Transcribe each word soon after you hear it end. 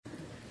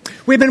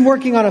We've been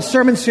working on a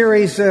sermon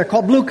series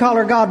called Blue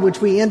Collar God, which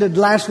we ended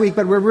last week,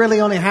 but we're really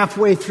only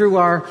halfway through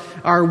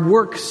our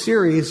work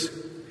series.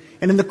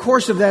 And in the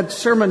course of that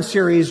sermon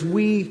series,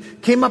 we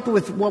came up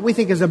with what we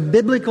think is a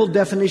biblical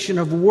definition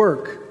of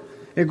work.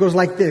 It goes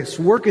like this.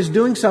 Work is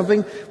doing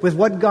something with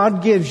what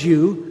God gives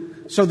you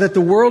so that the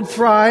world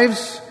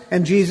thrives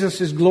and Jesus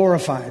is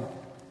glorified.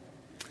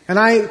 And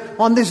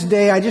on this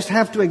day, I just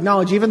have to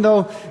acknowledge, even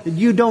though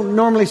you don't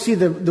normally see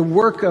the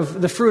work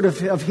of the fruit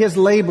of His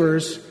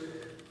labors,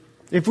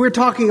 if we're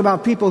talking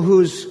about people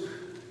whose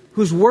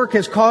work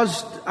has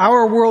caused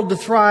our world to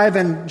thrive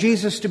and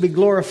Jesus to be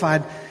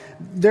glorified,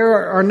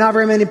 there are not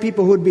very many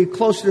people who would be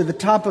closer to the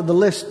top of the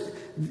list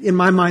in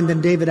my mind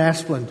than David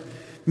Asplund.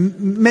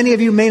 Many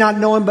of you may not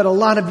know him, but a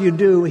lot of you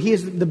do. He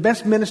is the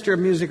best minister of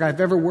music I've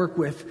ever worked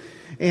with.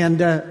 And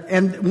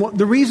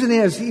the reason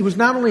is he was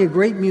not only a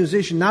great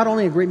musician,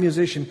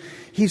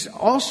 he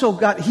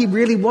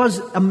really was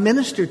a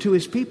minister to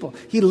his people.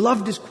 He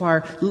loved his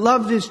choir,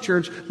 loved his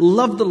church,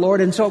 loved the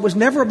Lord. And so it was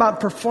never about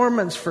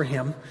performance for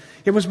him.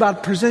 It was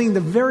about presenting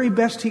the very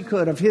best he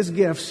could of his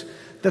gifts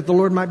that the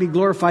Lord might be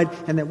glorified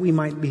and that we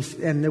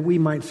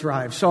might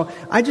thrive. So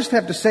I just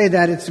have to say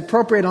that it's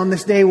appropriate on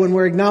this day when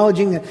we're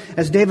acknowledging that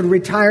as David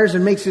retires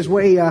and makes his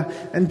way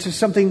into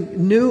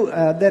something new,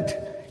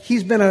 that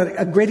he's been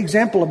a great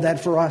example of that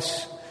for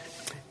us.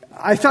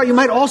 I thought you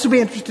might also be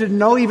interested to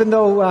know, even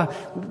though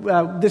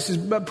this is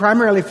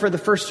primarily for the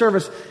first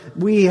service,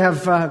 we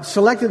have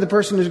selected the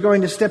person who's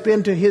going to step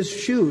into his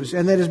shoes,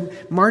 and that is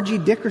Margie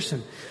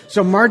Dickerson.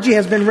 So Margie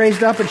has been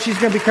raised up, and she's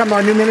going to become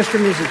our new minister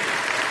of music.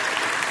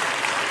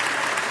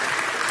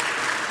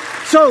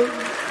 So,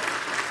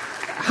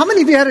 how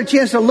many of you had a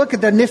chance to look at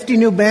the nifty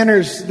new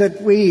banners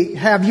that we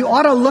have? You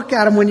ought to look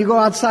at them when you go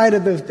outside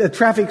of the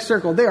traffic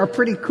circle. They are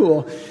pretty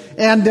cool.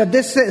 And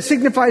this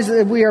signifies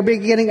that we are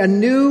beginning a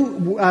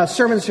new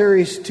sermon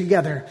series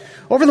together.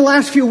 Over the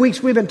last few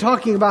weeks, we've been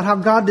talking about how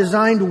God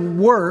designed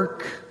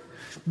work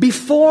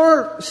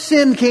before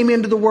sin came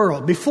into the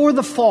world, before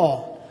the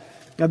fall.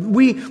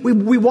 We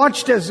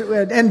watched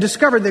and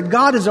discovered that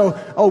God is a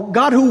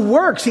God who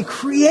works. He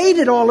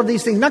created all of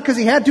these things, not because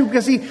He had to,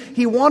 because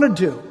He wanted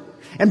to.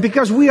 And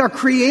because we are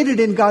created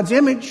in God's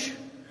image,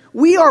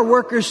 we are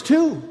workers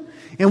too.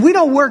 And we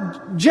don't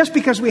work just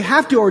because we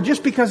have to or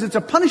just because it's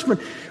a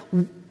punishment.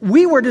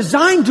 We were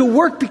designed to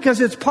work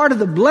because it's part of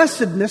the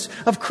blessedness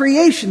of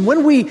creation.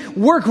 When we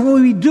work,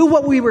 when we do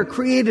what we were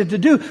created to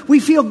do, we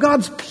feel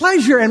God's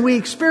pleasure and we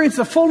experience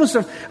the fullness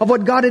of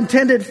what God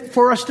intended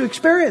for us to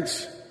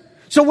experience.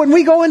 So when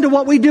we go into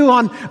what we do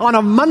on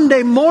a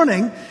Monday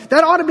morning,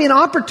 that ought to be an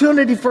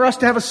opportunity for us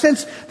to have a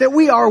sense that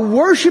we are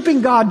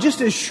worshiping God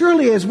just as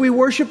surely as we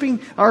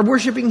are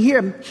worshiping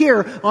Him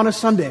here on a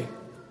Sunday.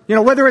 You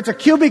know, whether it's a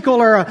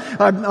cubicle or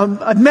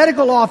a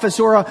medical office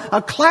or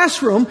a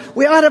classroom,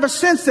 we ought to have a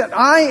sense that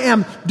I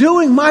am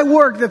doing my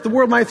work that the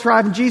world might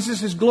thrive and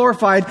Jesus is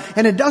glorified,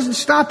 and it doesn't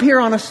stop here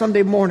on a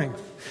Sunday morning.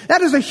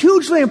 That is a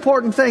hugely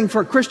important thing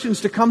for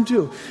Christians to come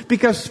to,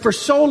 because for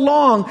so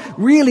long,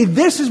 really,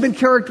 this has been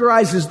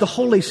characterized as the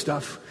holy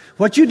stuff.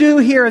 What you do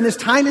here in this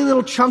tiny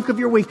little chunk of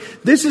your week,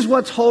 this is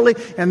what's holy,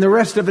 and the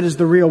rest of it is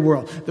the real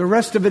world. The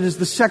rest of it is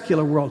the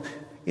secular world.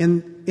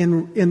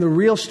 In the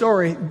real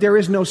story, there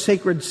is no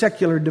sacred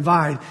secular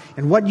divide.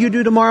 And what you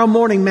do tomorrow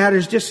morning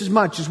matters just as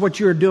much as what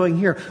you're doing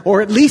here,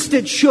 or at least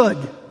it should.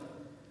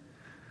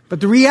 But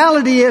the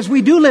reality is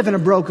we do live in a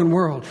broken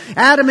world.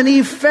 Adam and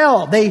Eve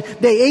fell. They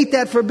ate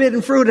that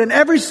forbidden fruit. And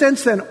ever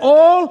since then,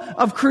 all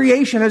of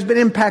creation has been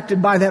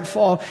impacted by that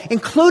fall,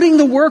 including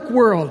the work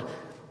world.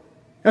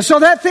 And so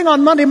that thing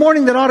on Monday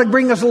morning that ought to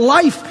bring us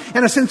life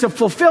and a sense of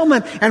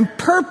fulfillment and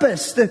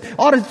purpose, that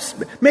ought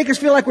to make us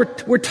feel like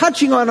we're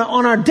touching on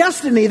our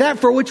destiny, that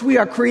for which we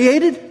are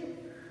created,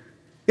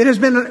 it has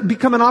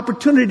become an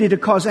opportunity to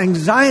cause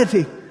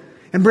anxiety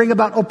and bring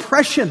about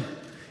oppression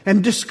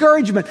and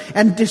discouragement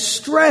and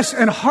distress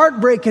and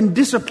heartbreak and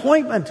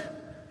disappointment.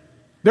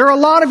 There are a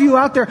lot of you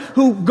out there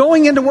who,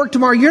 going into work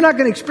tomorrow, you're not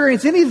going to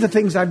experience any of the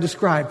things I've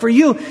described. For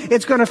you,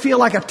 it's going to feel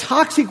like a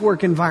toxic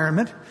work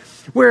environment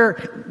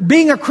where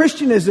being a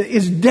Christian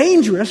is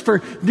dangerous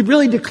for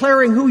really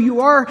declaring who you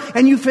are,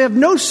 and you have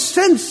no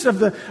sense of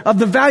the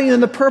value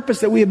and the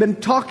purpose that we have been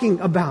talking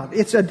about.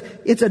 It's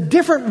a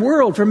different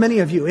world for many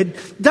of you.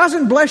 It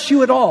doesn't bless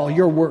you at all,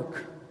 your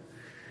work.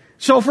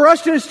 So for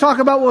us to just talk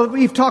about what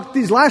we've talked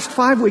these last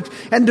 5 weeks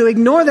and to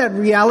ignore that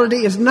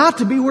reality is not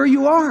to be where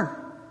you are.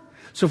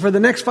 So for the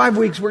next 5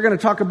 weeks, we're going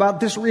to talk about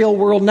this real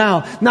world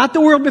now. Not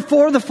the world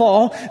before the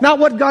fall, not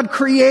what God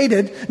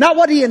created, not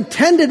what He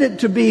intended it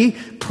to be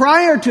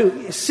prior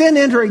to sin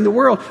entering the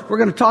world. We're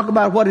going to talk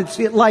about what it's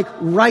like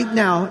right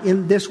now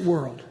in this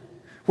world,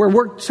 where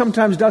work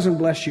sometimes doesn't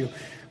bless you,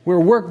 where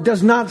work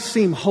does not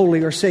seem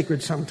holy or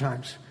sacred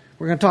sometimes.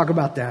 We're going to talk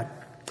about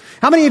that.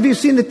 How many of you have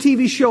seen the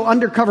TV show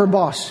Undercover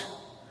Boss?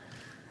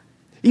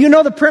 You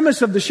know the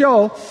premise of the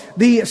show.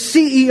 The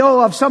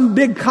CEO of some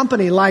big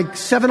company like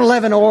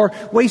 7-Eleven or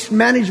Waste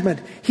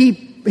Management, he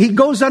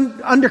goes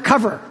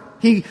undercover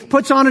He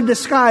puts on a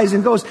disguise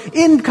and goes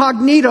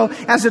incognito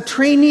as a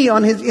trainee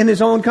in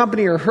his own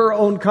company or her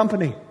own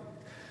company.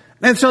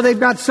 And so they've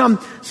got some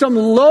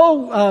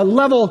low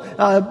level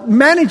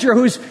manager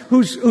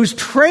who's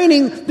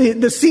training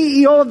the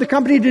CEO of the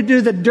company to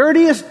do the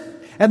dirtiest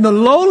and the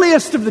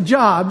lowliest of the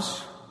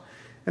jobs.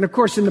 And of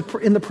course, in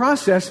the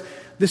process,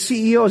 the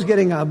CEO is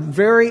getting a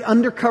very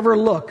undercover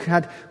look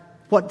at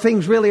what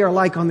things really are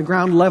like on the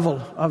ground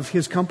level of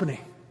his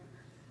company.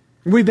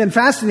 We've been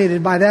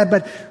fascinated by that,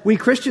 but we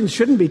Christians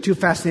shouldn't be too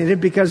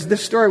fascinated because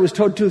this story was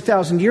told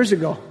 2,000 years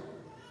ago.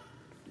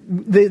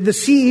 The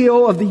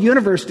CEO of the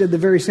universe did the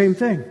very same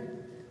thing,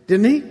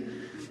 didn't he?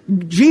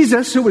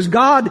 Jesus, who was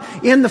God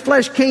in the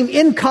flesh, came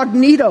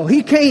incognito.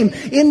 He came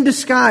in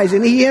disguise,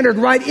 and he entered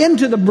right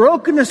into the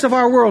brokenness of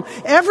our world,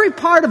 every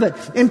part of it,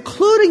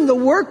 including the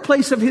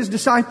workplace of his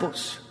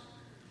disciples.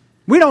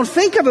 We don't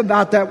think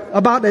about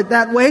it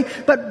that way,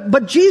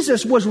 but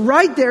Jesus was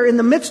right there in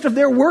the midst of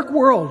their work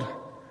world.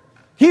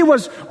 He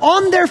was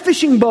on their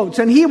fishing boats,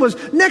 and he was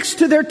next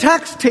to their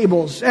tax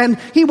tables, and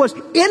he was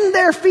in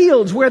their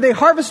fields where they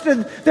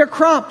harvested their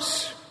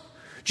crops.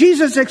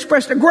 Jesus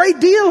expressed a great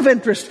deal of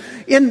interest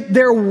in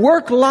their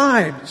work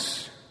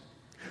lives.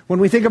 When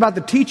we think about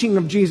the teaching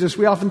of Jesus,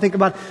 we often think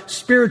about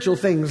spiritual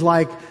things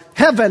like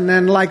heaven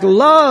and like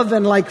love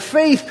and like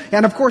faith.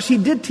 And of course, he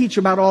did teach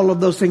about all of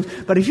those things.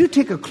 But if you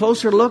take a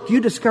closer look, you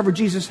discover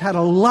Jesus had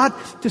a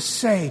lot to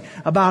say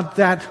about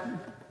that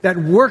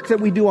work that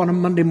we do on a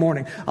Monday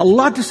morning. A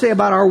lot to say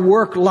about our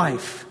work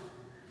life.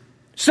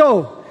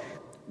 So,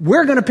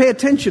 we're going to pay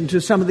attention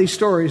to some of these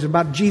stories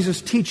about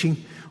Jesus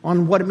teaching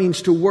on what it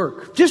means to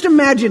work. Just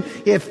imagine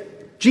if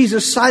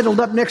Jesus sidled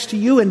up next to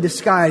you in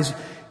disguise,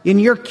 in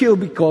your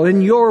cubicle,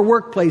 in your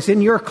workplace,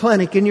 in your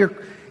clinic, in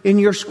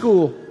your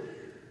school.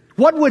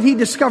 What would he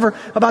discover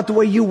about the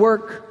way you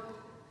work?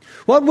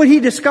 What would he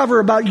discover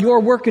about your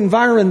work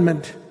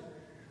environment?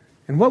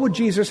 And what would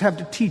Jesus have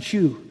to teach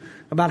you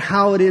about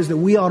how it is that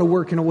we ought to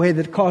work in a way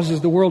that causes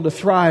the world to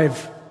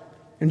thrive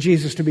and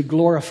Jesus to be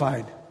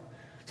glorified?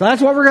 So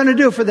that's what we're going to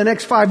do for the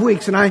next 5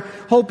 weeks, and I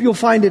hope you'll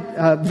find it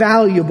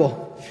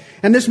valuable.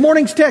 And this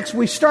morning's text,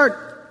 we start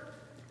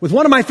with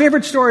one of my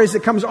favorite stories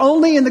that comes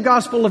only in the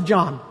Gospel of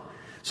John.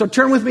 So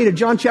turn with me to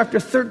John chapter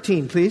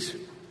 13, please.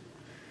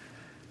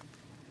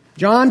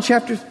 John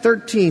chapter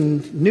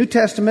 13, New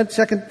Testament,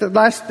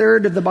 last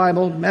third of the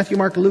Bible, Matthew,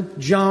 Mark, Luke,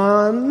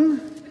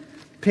 John,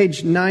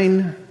 page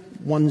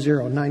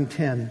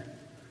 910.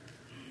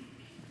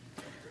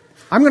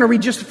 I'm going to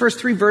read just the first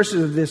 3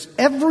 verses of this.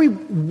 Every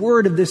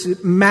word of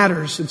this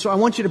matters, and so I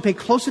want you to pay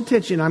close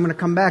attention. I'm going to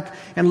come back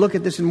and look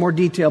at this in more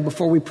detail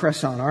before we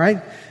press on, all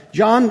right?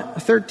 John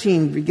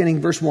 13, beginning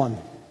verse 1.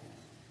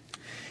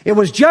 It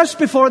was just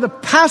before the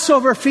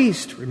Passover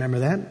feast. Remember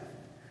that?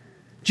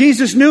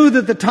 Jesus knew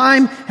that the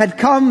time had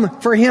come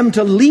for him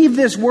to leave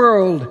this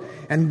world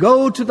and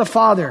go to the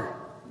Father.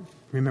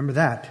 Remember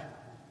that?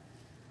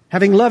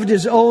 Having loved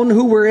his own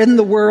who were in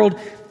the world,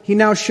 he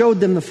now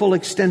showed them the full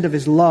extent of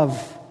his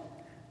love.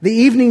 The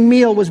evening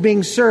meal was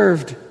being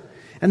served,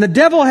 and the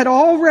devil had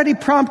already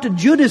prompted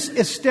Judas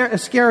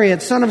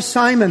Iscariot, son of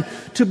Simon,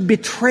 to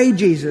betray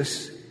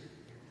Jesus.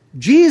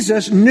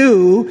 Jesus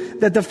knew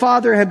that the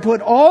Father had put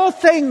all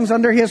things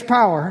under his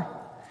power,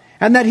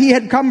 and that he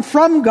had come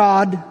from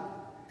God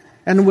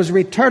and was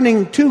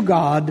returning to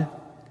God.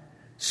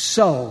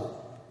 So,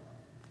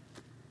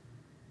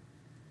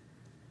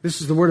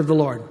 this is the word of the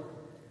Lord.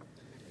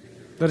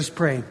 Let us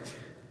pray.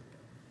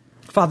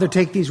 Father,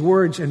 take these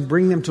words and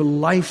bring them to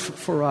life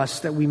for us,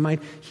 that we might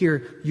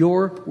hear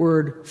your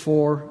word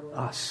for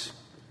us.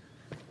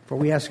 For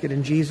we ask it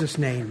in Jesus'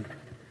 name.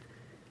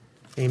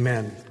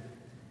 Amen.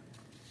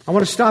 I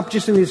want to stop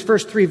just in these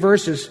first 3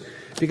 verses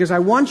because I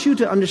want you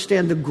to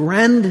understand the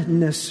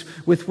grandness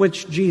with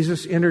which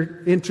Jesus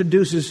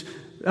introduces,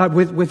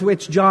 with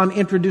which John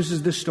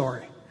introduces this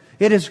story.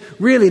 It is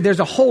really, there's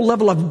a whole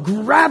level of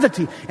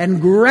gravity and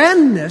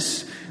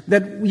grandness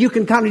that you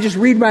can kind of just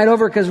read right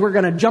over because we're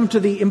going to jump to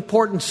the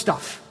important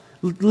stuff.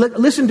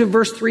 Listen to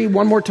verse 3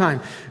 one more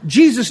time.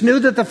 Jesus knew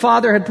that the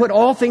Father had put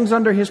all things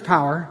under his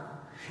power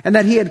and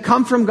that he had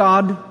come from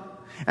God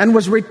and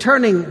was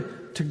returning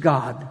to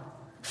God.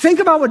 Think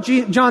about what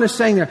John is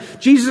saying there.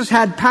 Jesus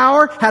had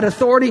power, had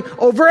authority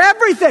over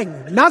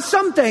everything, not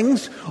some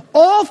things,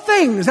 all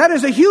things. That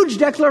is a huge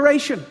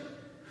declaration.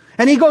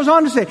 And he goes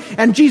on to say,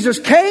 and Jesus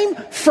came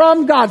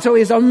from God. So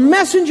he's a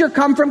messenger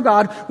come from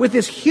God with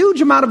this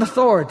huge amount of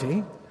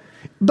authority.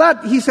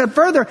 But he said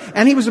further,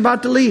 and he was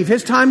about to leave.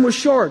 His time was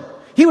short.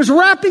 He was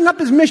wrapping up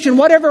his mission,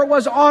 whatever it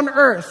was on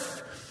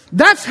earth.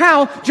 That's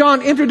how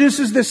John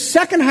introduces this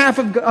second half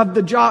of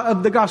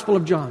the Gospel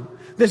of John.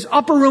 This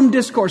upper room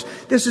discourse.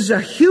 This is a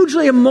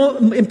hugely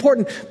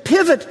important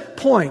pivot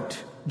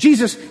point.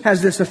 Jesus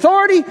has this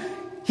authority.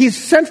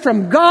 He's sent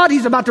from God.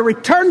 He's about to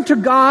return to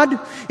God.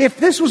 If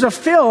this was a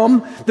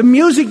film, the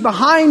music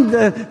behind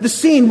the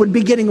scene would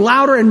be getting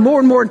louder and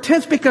more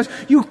intense because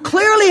you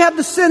clearly have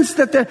the sense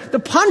that the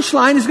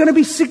punchline is going to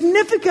be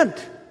significant.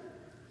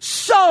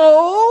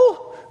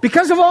 So,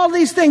 because of all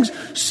these things,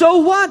 so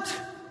what?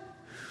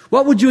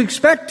 What would you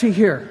expect to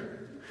hear?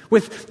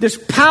 With this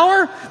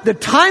power, the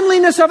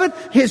timeliness of it,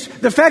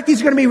 the fact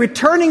he's going to be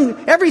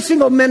returning every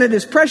single minute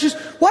is precious.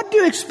 What do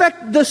you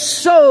expect the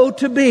so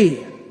to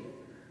be?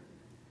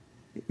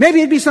 Maybe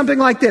it'd be something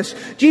like this.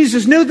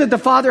 Jesus knew that the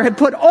Father had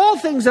put all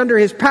things under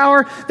his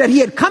power, that he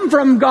had come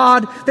from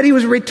God, that he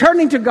was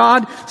returning to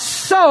God.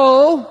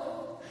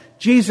 So,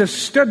 Jesus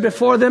stood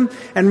before them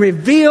and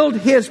revealed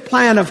his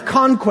plan of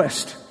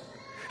conquest.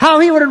 How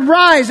he would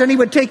rise and he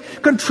would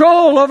take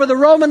control over the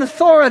Roman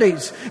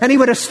authorities and he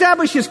would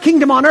establish his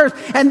kingdom on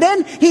earth. And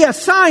then he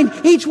assigned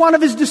each one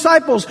of his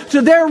disciples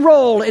to their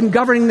role in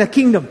governing the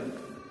kingdom.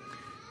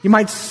 You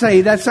might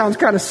say that sounds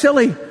kind of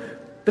silly,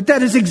 but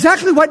that is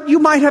exactly what you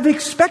might have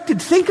expected.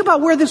 Think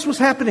about where this was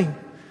happening.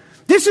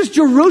 This is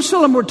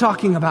Jerusalem we're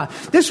talking about.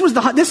 This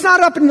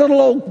not up in little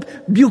old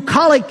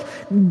bucolic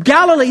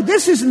Galilee.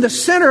 This is in the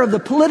center of the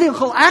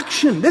political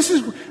action. This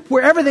is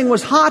where everything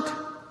was hot.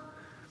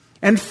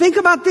 And think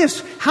about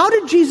this. How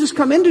did Jesus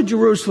come into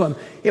Jerusalem?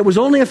 It was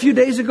only a few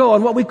days ago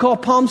on what we call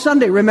Palm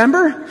Sunday,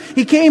 remember?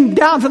 He came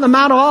down from the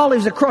Mount of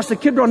Olives across the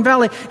Kidron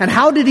Valley. And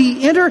how did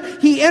he enter?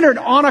 He entered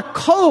on a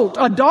colt,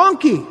 a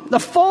donkey, the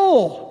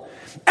foal.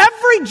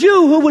 Every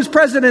Jew who was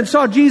present and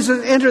saw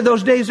Jesus enter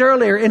those days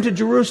earlier into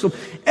Jerusalem,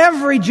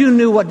 every Jew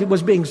knew what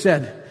was being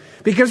said.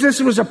 Because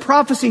this was a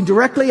prophecy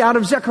directly out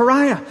of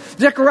Zechariah.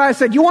 Zechariah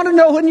said, you want to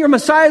know when your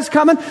Messiah is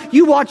coming?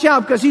 You watch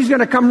out because he's going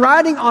to come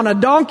riding on a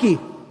donkey.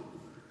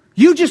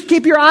 You just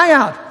keep your eye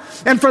out.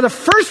 And for the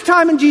first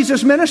time in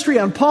Jesus' ministry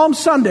on Palm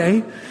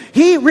Sunday,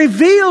 he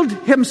revealed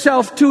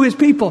himself to his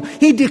people.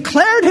 He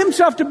declared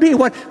himself to be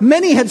what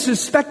many had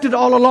suspected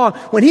all along.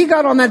 When he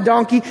got on that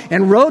donkey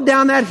and rode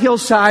down that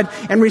hillside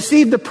and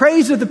received the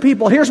praise of the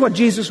people, here's what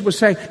Jesus was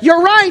saying.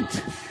 You're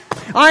right.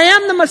 I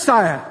am the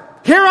Messiah.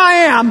 Here I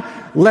am.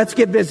 Let's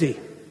get busy.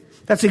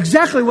 That's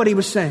exactly what he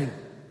was saying.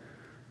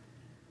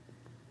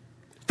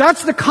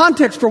 That's the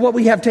context for what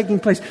we have taking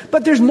place.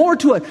 But there's more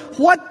to it.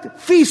 What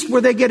feast were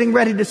they getting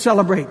ready to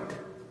celebrate?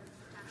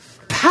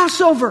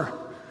 Passover.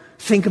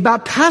 Think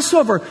about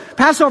Passover.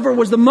 Passover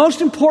was the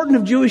most important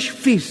of Jewish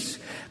feasts.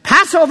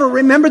 Passover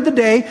remembered the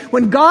day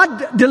when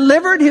God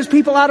delivered his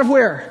people out of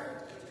where?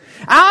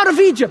 Out of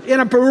Egypt in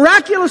a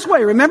miraculous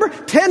way. Remember?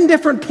 10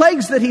 different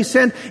plagues that he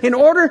sent in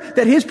order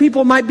that his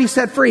people might be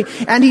set free.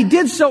 And he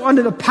did so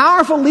under the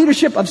powerful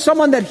leadership of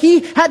someone that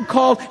he had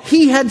called,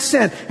 he had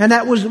sent. And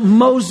that was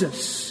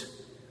Moses.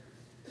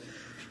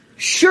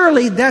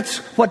 Surely that's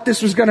what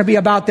this was going to be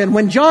about then.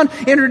 When John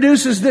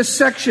introduces this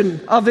section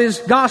of his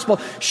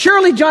gospel,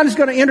 surely John is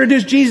going to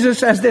introduce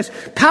Jesus as this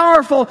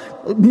powerful,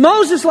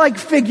 Moses-like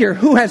figure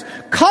who has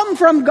come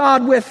from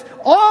God with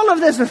all of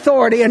this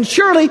authority. And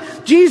surely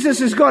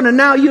Jesus is going to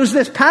now use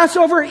this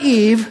Passover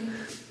Eve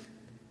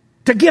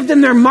to give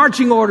them their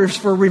marching orders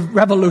for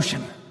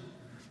revolution.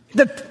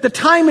 The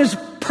time is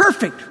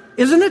perfect,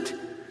 isn't it?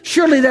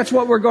 Surely that's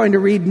what we're going to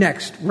read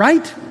next,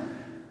 right?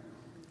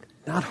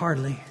 Not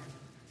hardly.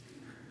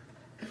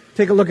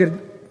 Take a look at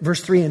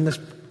verse 3 and let's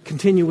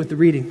continue with the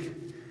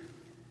reading.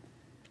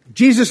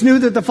 Jesus knew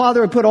that the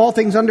Father had put all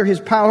things under his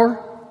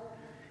power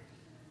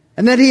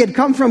and that he had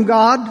come from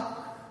God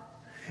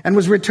and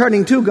was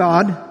returning to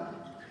God.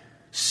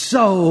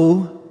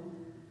 So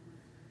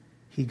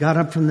he got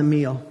up from the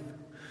meal,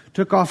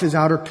 took off his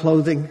outer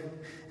clothing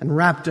and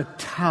wrapped a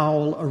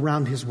towel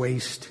around his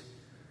waist.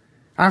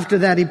 After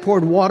that, he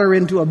poured water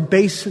into a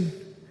basin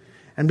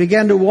and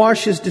began to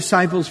wash his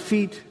disciples'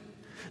 feet,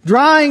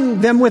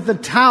 drying them with the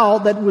towel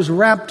that was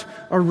wrapped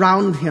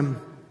around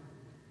him.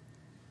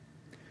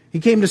 He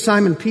came to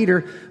Simon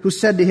Peter, who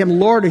said to him,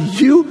 Lord, are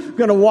you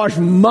going to wash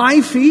my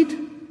feet?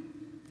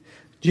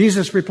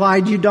 Jesus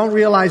replied, you don't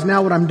realize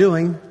now what I'm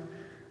doing,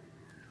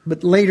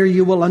 but later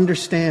you will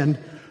understand.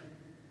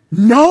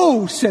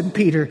 No, said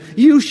Peter,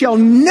 you shall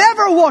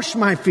never wash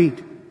my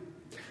feet.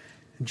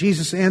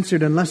 Jesus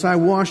answered, unless I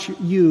wash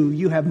you,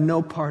 you have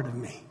no part of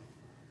me.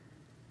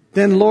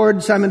 Then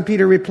Lord, Simon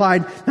Peter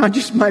replied, not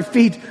just my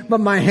feet,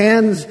 but my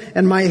hands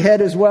and my head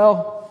as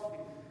well.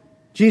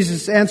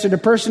 Jesus answered, a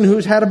person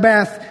who's had a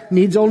bath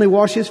needs only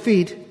wash his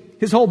feet.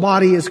 His whole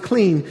body is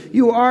clean.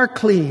 You are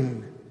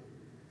clean,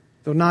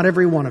 though not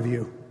every one of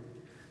you.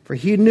 For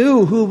he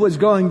knew who was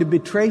going to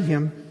betray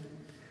him.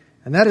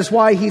 And that is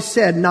why he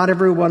said not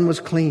everyone was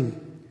clean.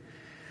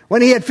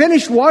 When he had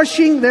finished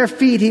washing their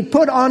feet, he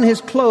put on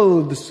his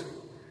clothes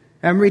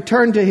and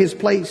returned to his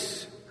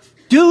place.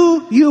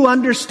 Do you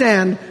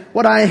understand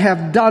what I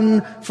have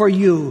done for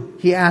you?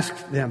 He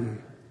asked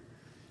them.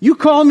 You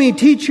call me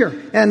teacher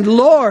and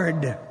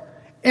Lord,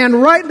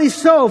 and rightly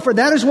so, for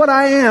that is what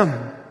I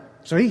am.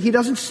 So he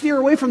doesn't steer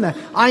away from that.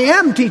 I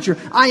am teacher.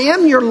 I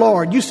am your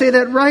Lord. You say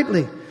that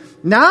rightly.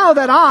 Now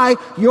that I,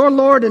 your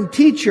Lord and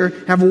teacher,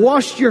 have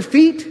washed your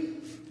feet,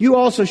 you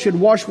also should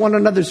wash one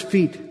another's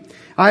feet.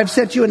 I have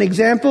set you an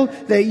example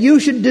that you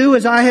should do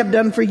as I have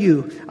done for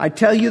you. I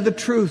tell you the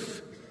truth.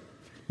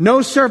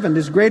 No servant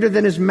is greater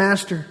than his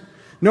master,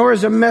 nor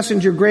is a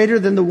messenger greater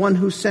than the one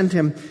who sent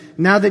him.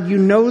 Now that you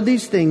know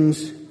these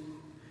things,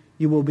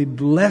 you will be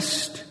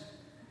blessed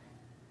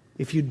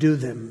if you do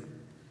them.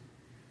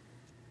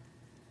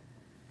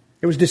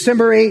 It was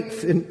December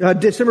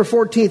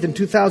 14th in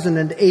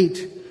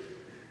 2008.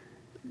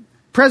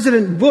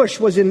 President Bush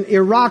was in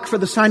Iraq for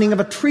the signing of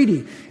a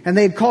treaty, and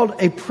they had called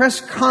a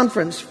press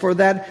conference for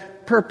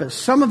that purpose.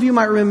 Some of you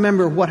might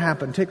remember what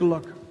happened. Take a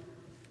look.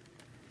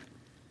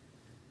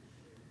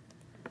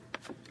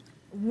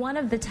 One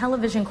of the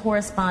television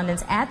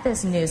correspondents at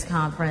this news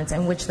conference,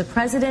 in which the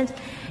president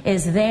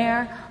is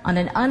there on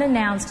an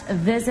unannounced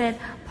visit,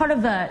 part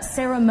of the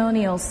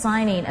ceremonial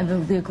signing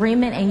of the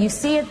agreement, and you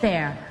see it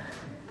there,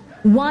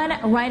 one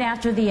right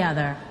after the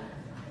other.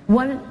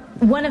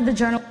 One of the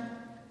journalists.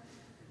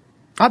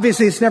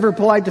 Obviously, it's never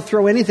polite to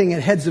throw anything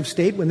at heads of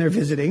state when they're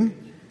visiting.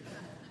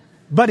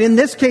 But in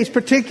this case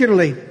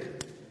particularly,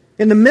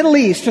 in the Middle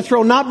East, to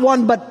throw not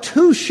one but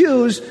two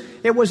shoes,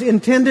 it was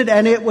intended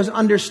and it was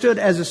understood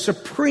as a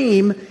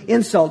supreme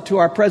insult to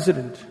our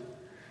president.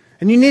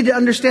 And you need to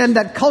understand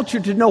that culture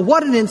to know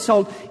what an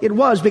insult it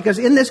was, because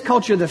in this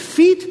culture, the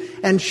feet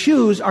and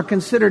shoes are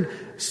considered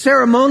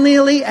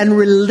ceremonially and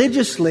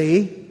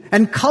religiously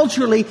and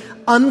culturally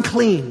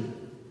unclean.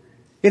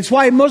 It's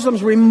why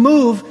Muslims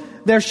remove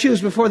their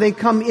shoes before they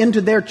come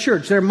into their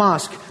church, their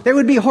mosque. They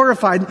would be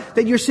horrified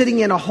that you're sitting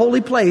in a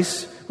holy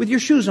place with your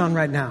shoes on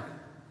right now.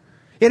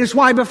 It is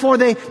why before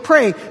they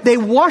pray, they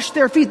wash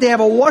their feet. They have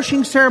a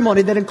washing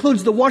ceremony that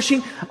includes the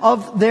washing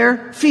of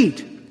their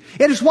feet.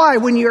 It is why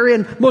when you're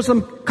in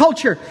Muslim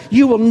culture,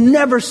 you will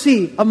never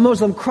see a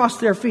Muslim cross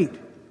their feet,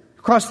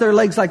 cross their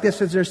legs like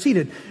this as they're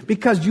seated,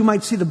 because you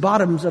might see the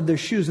bottoms of their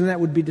shoes, and that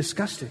would be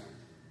disgusting.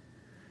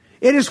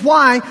 It is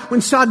why when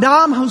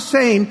Saddam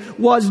Hussein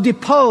was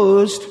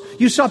deposed,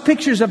 you saw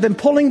pictures of them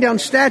pulling down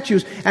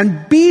statues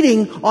and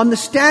beating on the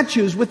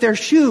statues with their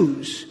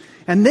shoes.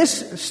 And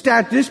this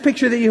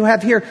picture that you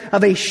have here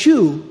of a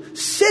shoe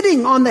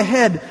sitting on the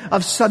head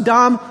of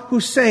Saddam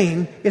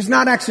Hussein is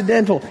not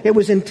accidental. It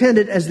was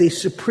intended as the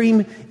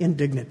supreme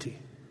indignity.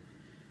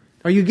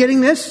 Are you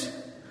getting this?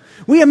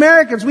 We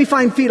Americans, we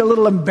find feet a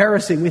little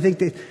embarrassing. We think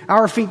that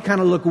our feet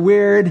kind of look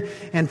weird,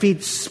 and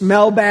feet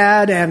smell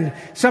bad, and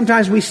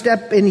sometimes we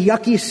step in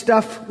yucky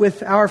stuff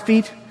with our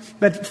feet.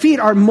 But feet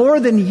are more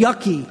than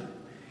yucky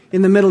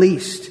in the Middle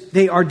East.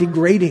 They are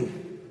degrading.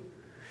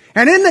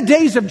 And in the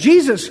days of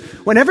Jesus,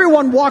 when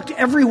everyone walked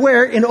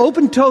everywhere in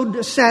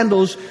open-toed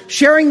sandals,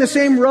 sharing the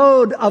same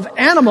road of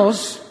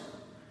animals,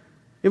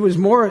 it was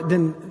more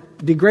than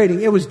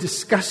degrading. It was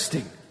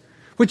disgusting.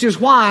 Which is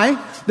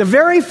why the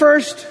very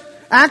first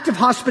act of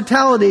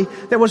hospitality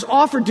that was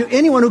offered to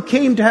anyone who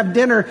came to have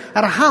dinner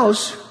at a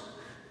house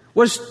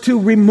was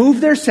to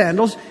remove their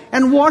sandals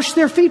and wash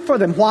their feet for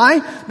them. Why?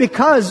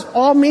 Because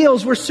all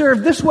meals were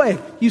served this way.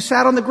 You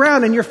sat on the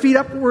ground and your feet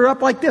were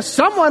up like this.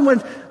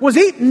 Someone was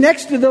eating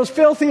next to those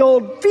filthy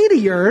old feet of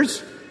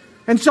yours.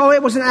 And so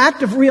it was an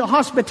act of real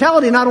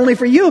hospitality, not only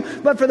for you,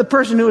 but for the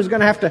person who was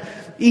going to have to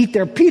eat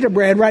their pita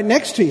bread right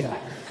next to you.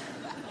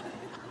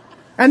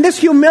 And this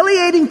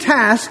humiliating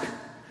task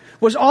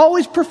was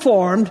always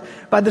performed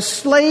by the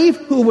slave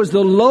who was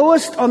the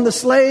lowest on the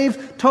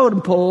slave totem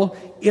pole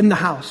in the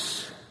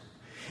house.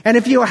 And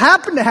if you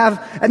happen to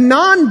have a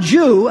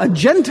non-Jew, a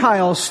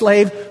Gentile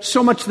slave,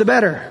 so much the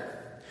better.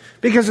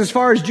 Because as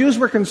far as Jews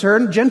were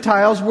concerned,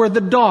 Gentiles were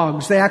the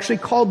dogs. They actually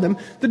called them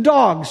the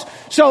dogs.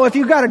 So if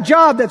you've got a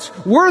job that's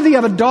worthy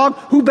of a dog,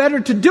 who better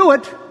to do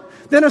it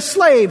than a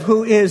slave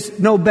who is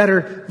no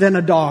better than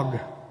a dog?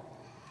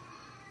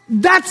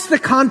 That's the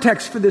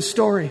context for this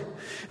story.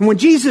 And when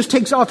Jesus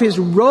takes off his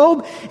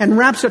robe and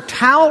wraps a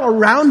towel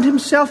around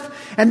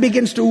himself and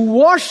begins to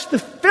wash the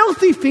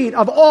filthy feet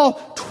of all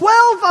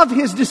 12 of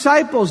his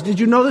disciples, did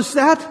you notice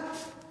that?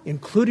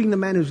 Including the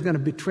man who's going to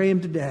betray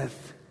him to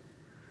death.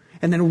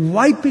 And then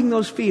wiping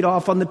those feet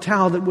off on the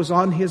towel that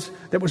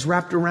was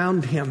wrapped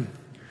around him.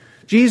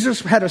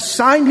 Jesus had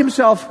assigned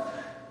himself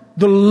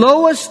the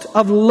lowest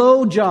of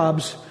low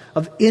jobs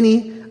of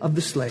any of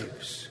the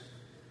slaves.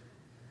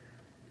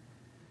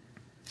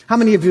 How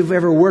many of you have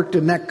ever worked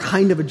in that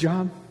kind of a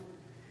job?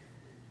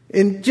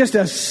 In just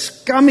a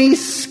scummy,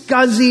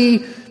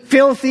 scuzzy,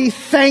 filthy,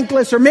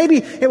 thankless, or maybe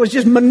it was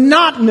just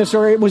monotonous,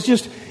 or it was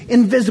just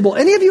invisible.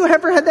 Any of you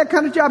ever had that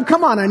kind of job?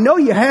 Come on, I know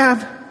you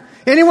have.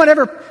 Anyone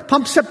ever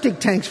pump septic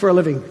tanks for a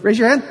living? Raise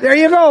your hand. There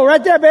you go,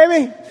 right there,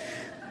 baby.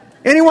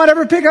 Anyone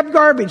ever pick up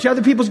garbage,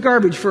 other people's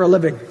garbage for a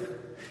living?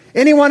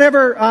 Anyone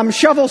ever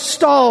shovel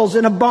stalls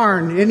in a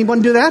barn?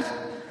 Anyone do that?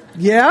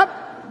 Yep.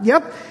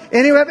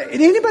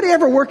 Anybody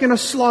ever work in a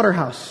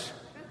slaughterhouse?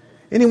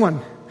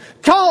 Anyone?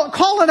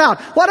 Call it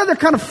out. What other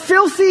kind of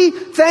filthy,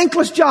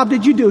 thankless job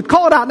did you do?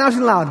 Call it out. Nice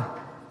and loud.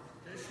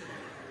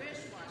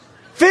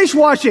 Fish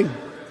washing.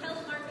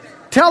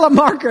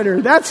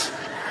 Telemarketer. That's...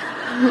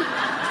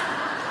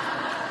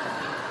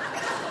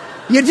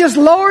 You just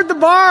lowered the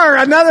bar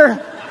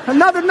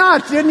another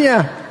notch, didn't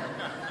you?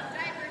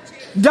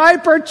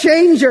 Diaper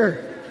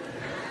changer.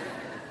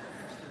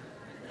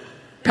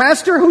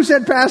 Pastor? Who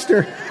said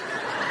pastor?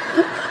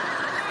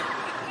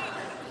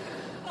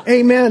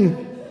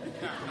 Amen.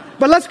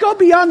 But let's go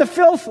beyond the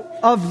filth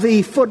of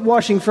the foot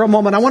washing for a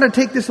moment. I want to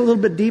take this a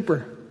little bit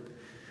deeper.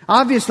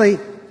 Obviously,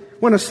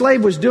 when a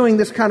slave was doing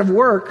this kind of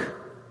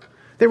work,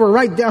 They were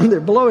right down there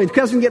below. It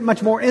doesn't get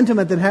much more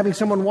intimate than having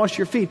someone wash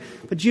your feet.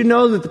 But you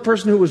know that the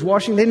person who was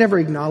washing, they never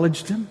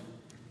acknowledged him.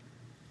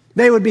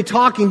 They would be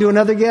talking to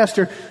another guest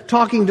or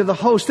talking to the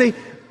host. They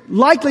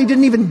likely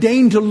didn't even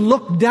deign to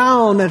look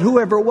down at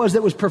whoever it was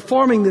that was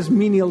performing this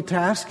menial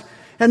task.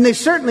 And they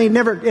certainly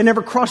it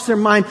never crossed their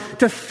mind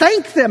to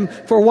thank them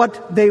for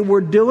what they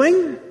were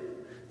doing,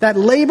 that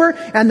labor.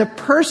 And the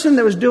person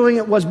that was doing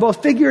it was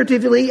both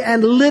figuratively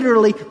and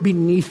literally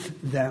beneath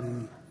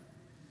them.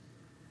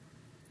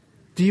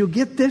 Do you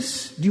get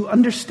this? Do you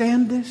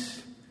understand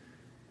this?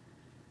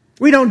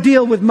 We don't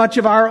deal with much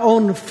of our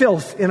own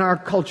filth in our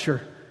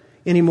culture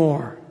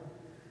anymore.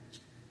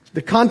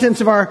 The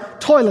contents of our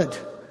toilet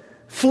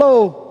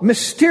flow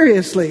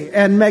mysteriously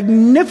and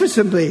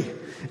magnificently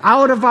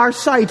out of our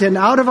sight and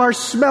out of our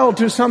smell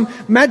to some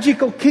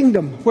magical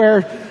kingdom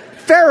where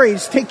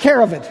fairies take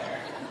care of it.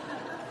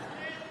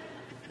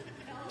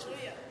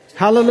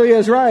 Hallelujah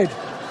is right.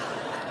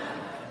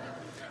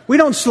 We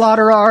don't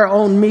slaughter our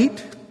own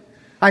meat.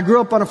 I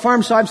grew up on a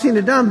farm, so I've seen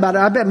it done, but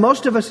I bet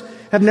most of us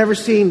have never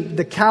seen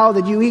the cow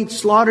that you eat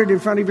slaughtered in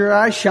front of your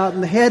eyes, shot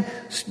in the head,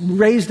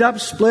 raised up,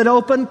 split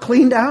open,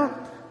 cleaned out.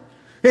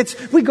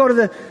 We go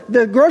to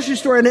the grocery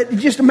store and it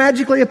just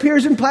magically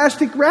appears in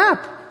plastic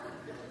wrap.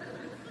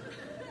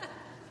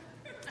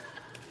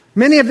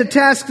 Many of the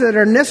tasks that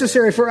are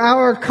necessary for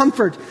our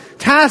comfort,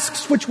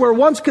 tasks which were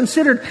once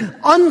considered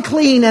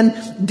unclean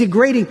and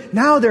degrading,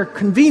 now they're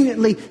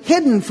conveniently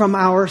hidden from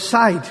our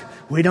sight.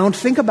 We don't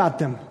think about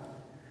them.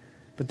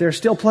 But there are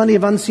still plenty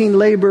of unseen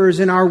laborers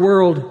in our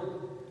world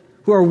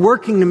who are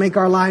working to make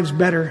our lives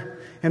better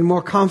and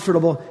more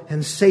comfortable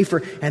and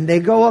safer. And they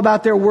go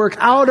about their work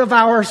out of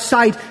our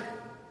sight.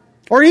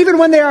 Or even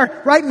when they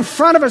are right in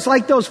front of us,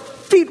 like those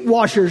feet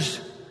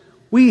washers,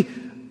 we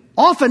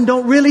often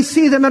don't really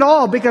see them at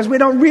all because we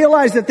don't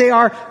realize that they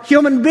are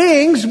human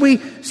beings. We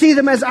see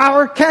them as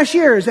our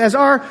cashiers, as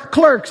our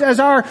clerks, as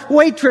our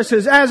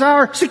waitresses, as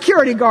our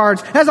security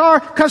guards, as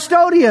our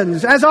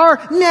custodians, as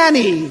our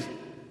nannies.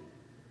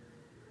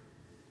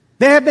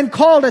 They have been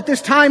called at this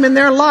time in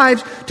their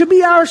lives to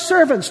be our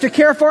servants, to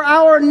care for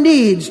our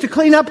needs, to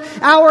clean up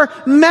our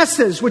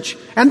messes,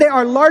 and they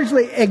are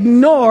largely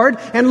ignored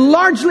and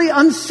largely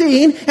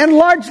unseen and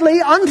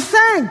largely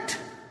unthanked.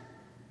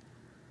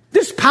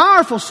 This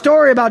powerful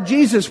story about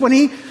Jesus when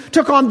he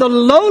took on the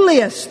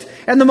lowliest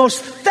and the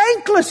most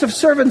thankless of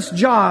servants'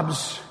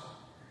 jobs,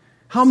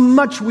 how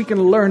much we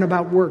can learn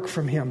about work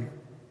from him,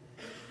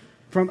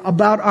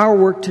 about our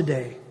work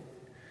today.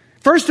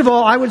 First of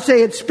all, I would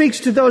say it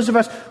speaks to those of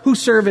us who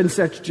serve in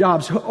such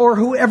jobs or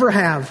who ever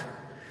have.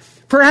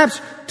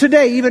 Perhaps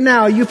today, even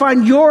now, you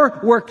find your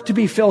work to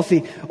be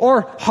filthy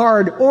or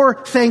hard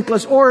or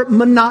thankless or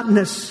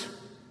monotonous.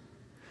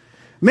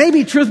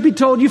 Maybe, truth be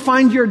told, you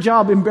find your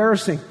job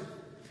embarrassing.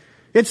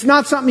 It's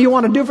not something you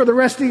want to do for the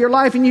rest of your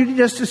life and you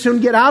just as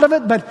soon get out of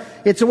it, but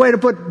it's a way to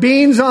put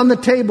beans on the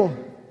table.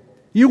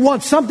 You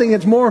want something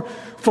that's more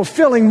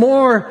fulfilling,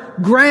 more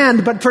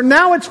grand, but for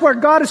now it's where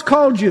God has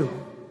called you.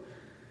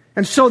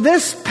 And so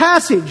this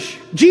passage,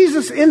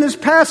 Jesus in this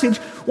passage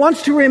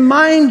wants to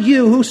remind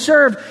you who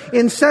serve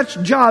in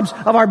such jobs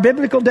of our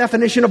biblical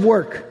definition of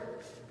work.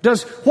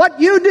 Does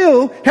what you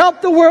do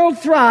help the world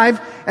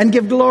thrive and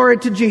give glory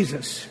to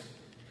Jesus?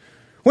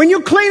 When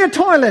you clean a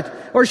toilet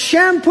or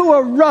shampoo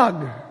a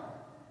rug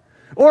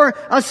or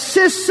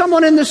assist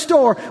someone in the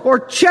store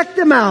or check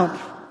them out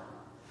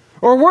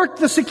or work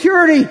the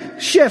security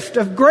shift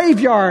of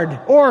graveyard,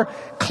 or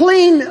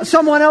clean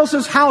someone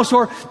else's house,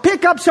 or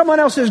pick up someone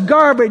else's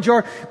garbage,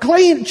 or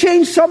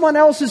change someone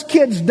else's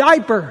kid's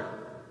diaper.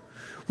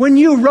 When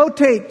you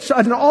rotate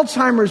an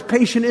Alzheimer's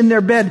patient in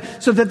their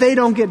bed so that they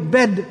don't get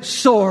bed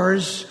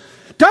sores,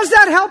 does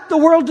that help the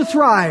world to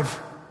thrive?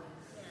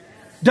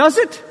 Does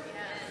it?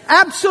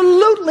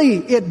 Absolutely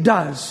it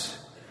does.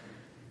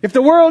 If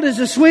the world is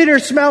a sweeter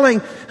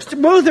smelling,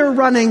 smoother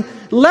running,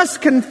 less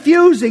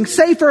confusing,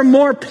 safer,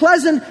 more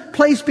pleasant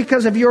place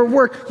because of your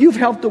work, you've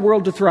helped the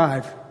world to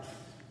thrive.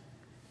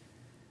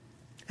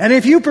 And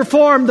if you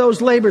perform those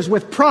labors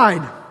with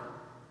pride,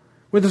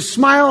 with a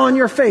smile on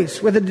your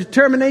face, with a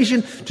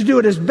determination to do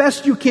it as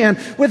best you can,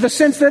 with a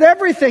sense that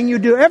everything you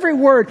do, every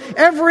word,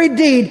 every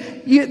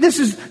deed,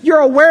 your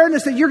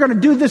awareness that you're going to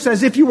do this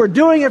as if you were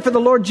doing it for the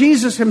Lord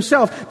Jesus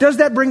himself, does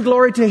that bring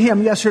glory to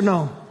him? Yes or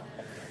no?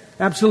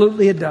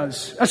 Absolutely it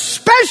does.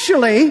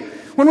 Especially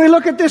when we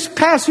look at this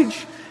passage,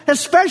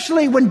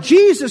 especially when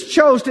Jesus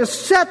chose to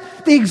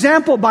set the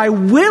example by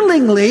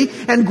willingly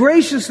and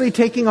graciously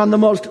taking on the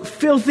most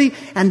filthy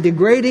and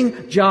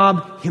degrading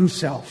job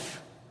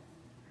himself.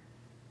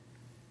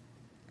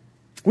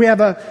 We have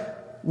a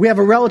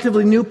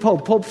relatively new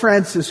Pope, Pope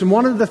Francis, and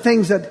one of the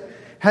things that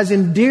has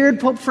endeared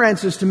Pope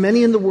Francis to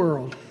many in the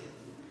world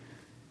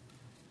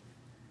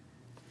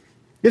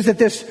is that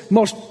this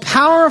most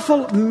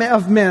powerful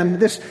of men,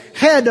 this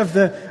head of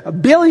a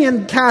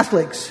billion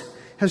Catholics,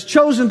 has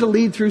chosen to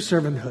lead through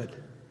servanthood.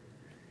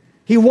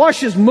 He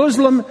washes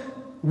Muslim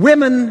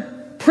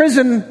women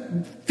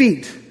prison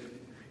feet.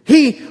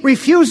 He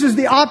refuses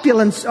the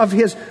opulence of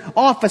his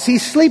office. He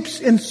sleeps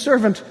in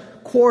servant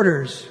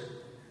quarters.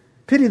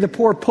 Pity the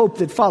poor pope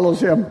that follows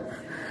him.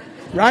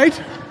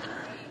 Right?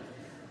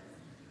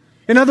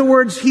 In other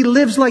words, he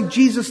lives like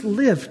Jesus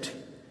lived.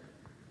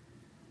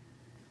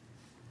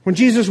 When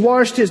Jesus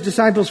washed his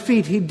disciples'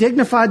 feet, he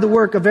dignified the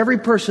work of every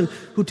person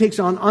who takes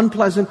on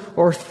unpleasant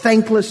or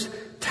thankless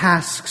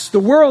tasks. The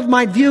world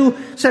might view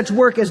such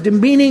work as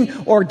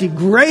demeaning or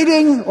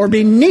degrading or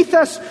beneath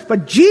us,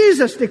 but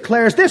Jesus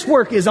declares this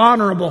work is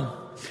honorable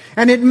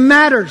and it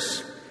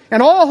matters.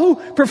 And all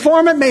who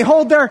perform it may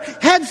hold their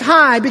heads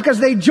high because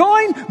they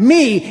join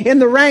me in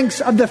the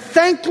ranks of the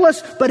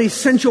thankless but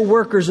essential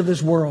workers of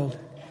this world.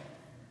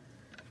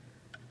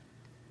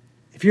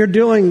 If you're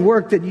doing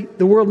work that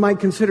the world might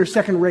consider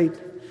second-rate,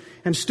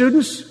 and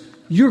students,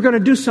 you're going to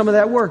do some of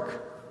that work.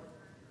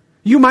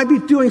 You might be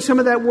doing some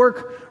of that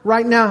work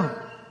right now.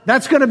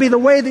 That's going to be the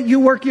way that you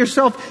work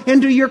yourself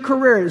into your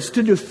career, is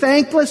to do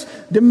thankless,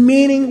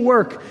 demeaning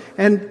work.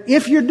 And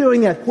if you're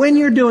doing that, when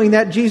you're doing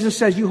that, Jesus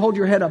says you hold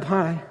your head up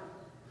high.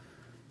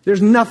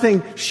 There's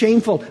nothing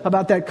shameful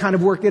about that kind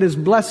of work. It is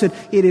blessed,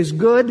 it is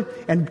good,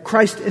 and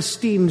Christ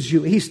esteems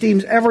you. He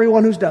esteems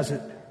everyone who does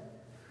it.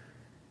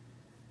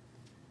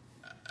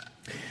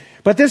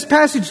 But this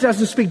passage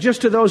doesn't speak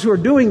just to those who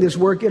are doing this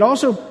work. It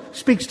also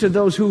speaks to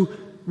those who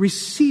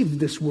receive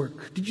this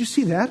work. Did you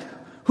see that?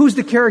 Who's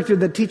the character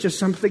that teaches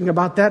something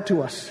about that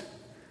to us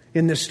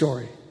in this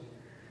story?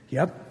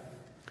 Yep.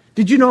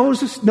 Did you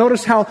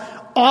notice how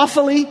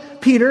awfully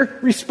Peter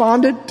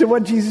responded to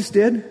what Jesus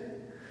did?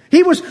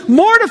 He was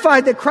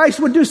mortified that Christ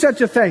would do such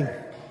a thing.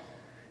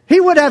 He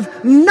would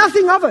have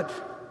nothing of it.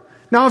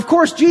 Now, of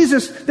course,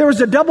 Jesus, there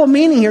was a double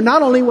meaning here.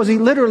 Not only was he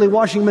literally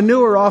washing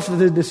manure off of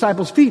the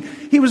disciples' feet,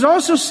 he was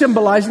also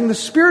symbolizing the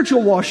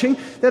spiritual washing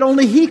that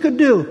only he could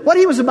do. What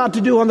he was about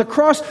to do on the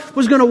cross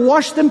was going to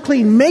wash them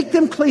clean, make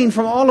them clean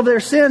from all of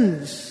their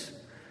sins.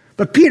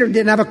 But Peter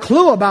didn't have a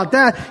clue about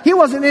that. He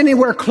wasn't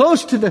anywhere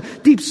close to the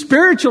deep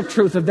spiritual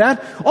truth of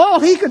that.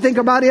 All he could think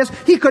about is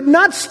he could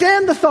not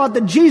stand the thought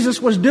that Jesus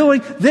was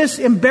doing this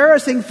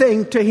embarrassing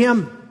thing to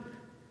him.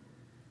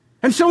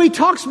 And so he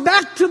talks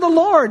back to the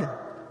Lord.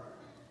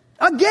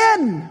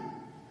 Again.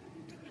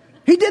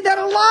 He did that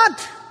a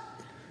lot.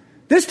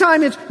 This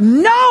time it's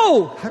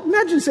no.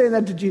 Imagine saying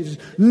that to Jesus.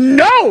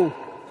 No.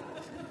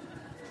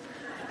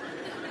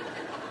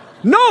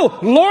 No,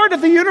 Lord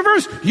of the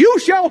universe, you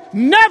shall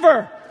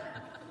never.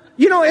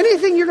 You know,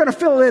 anything you're going to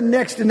fill in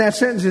next in that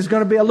sentence is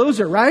going to be a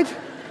loser, right?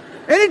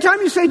 Anytime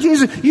you say,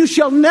 Jesus, you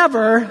shall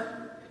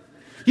never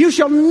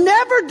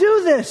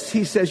do this,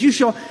 he says. You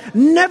shall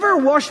never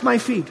wash my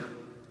feet.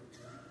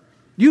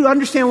 You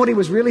understand what he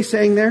was really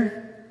saying there?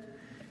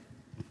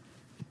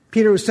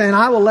 Peter was saying,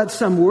 I will let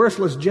some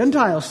worthless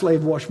Gentile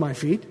slave wash my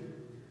feet.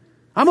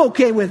 I'm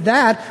okay with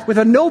that, with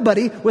a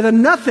nobody, with a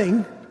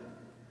nothing,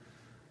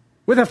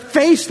 with a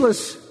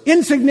faceless,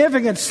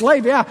 insignificant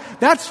slave. Yeah,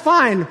 that's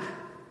fine.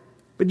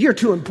 But you're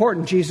too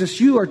important, Jesus.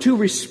 You are too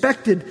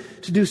respected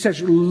to do such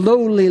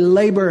lowly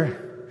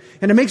labor.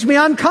 And it makes me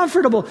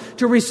uncomfortable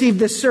to receive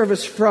this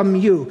service from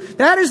you.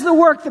 That is the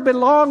work that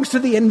belongs to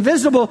the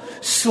invisible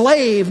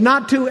slave,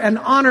 not to an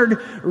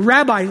honored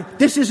rabbi.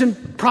 This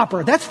isn't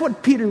proper. That's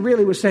what Peter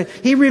really was saying.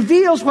 He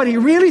reveals what he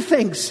really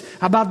thinks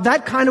about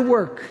that kind of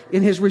work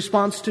in his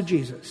response to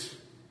Jesus.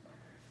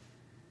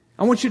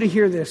 I want you to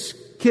hear this.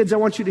 Kids, I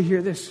want you to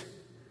hear this.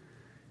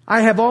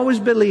 I have always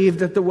believed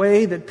that the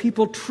way that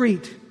people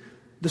treat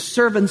the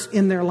servants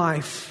in their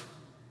life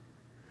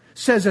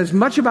says as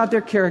much about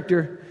their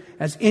character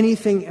as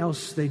anything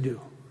else they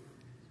do.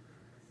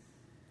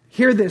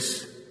 Hear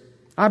this.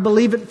 I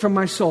believe it from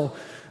my soul.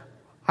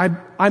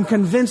 I'm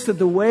convinced that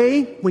the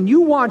way, when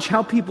you watch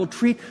how people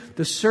treat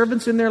the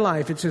servants in their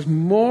life, it says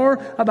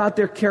more about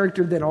their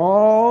character than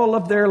all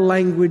of their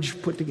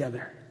language put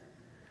together.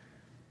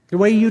 The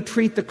way you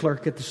treat the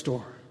clerk at the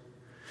store.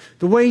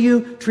 The way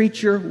you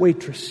treat your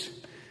waitress.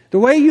 The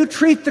way you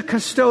treat the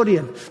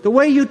custodian. The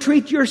way you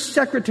treat your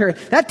secretary.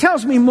 That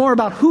tells me more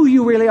about who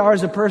you really are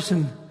as a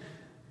person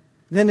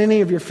than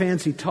any of your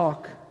fancy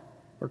talk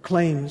or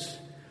claims.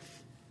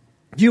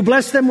 Do you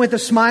bless them with a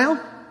smile?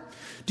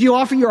 Do you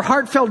offer your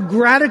heartfelt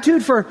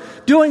gratitude for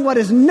doing what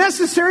is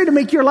necessary to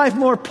make your life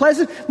more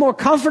pleasant, more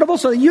comfortable,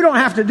 so that you don't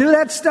have to do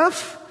that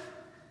stuff?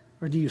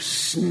 Or do you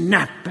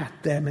snap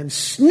at them and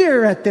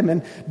sneer at them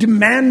and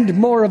demand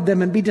more of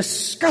them and be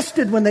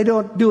disgusted when they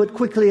don't do it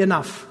quickly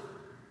enough?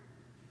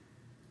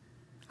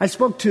 I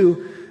spoke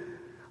to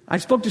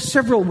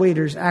several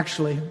waiters,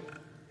 actually,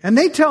 and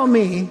they tell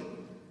me,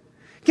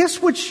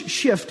 guess which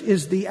shift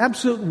is the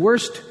absolute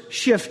worst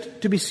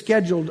shift to be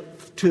scheduled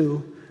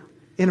to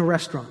in a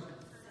restaurant?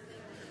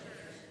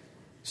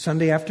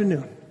 Sunday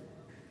afternoon.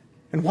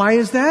 And why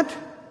is that?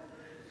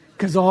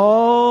 Because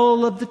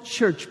all of the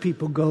church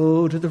people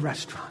go to the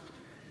restaurant.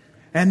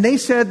 And they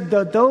said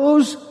that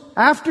those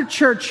after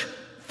church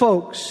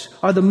folks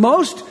are the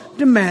most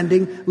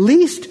demanding,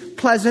 least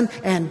pleasant,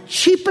 and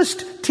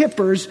cheapest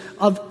tippers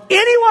of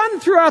anyone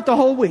throughout the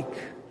whole week.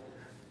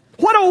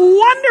 What a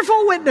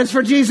wonderful witness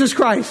for Jesus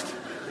Christ.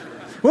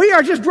 We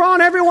are just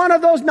drawing every one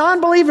of those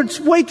non-believers,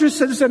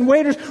 waitresses and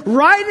waiters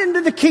right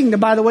into the kingdom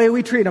by the way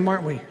we treat them,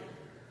 aren't we?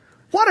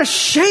 What a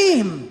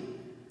shame.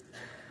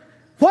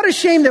 What a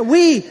shame that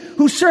we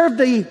who serve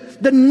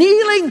the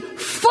kneeling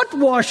foot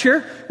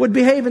washer would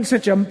behave in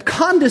such a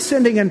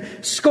condescending and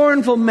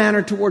scornful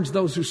manner towards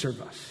those who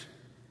serve us.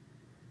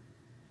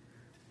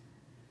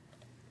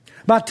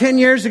 About 10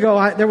 years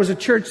ago, there was a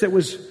church that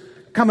was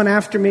coming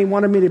after me,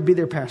 wanted me to be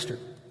their pastor.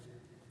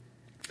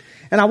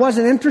 And I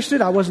wasn't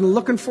interested. I wasn't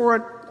looking for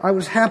it. I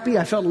was happy.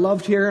 I felt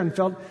loved here and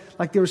felt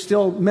like there was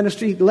still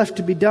ministry left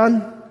to be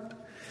done.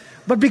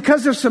 But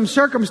because of some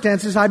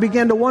circumstances, I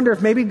began to wonder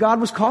if maybe God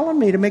was calling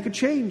me to make a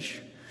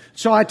change.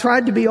 So I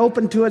tried to be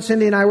open to it.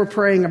 Cindy and I were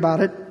praying about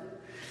it.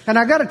 And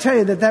I got to tell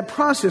you that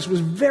process was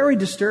very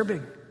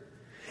disturbing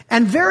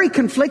and very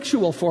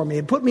conflictual for me.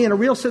 It put me in a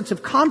real sense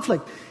of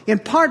conflict, in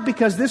part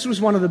because this was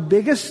one of the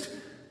biggest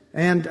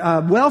and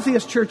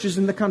wealthiest churches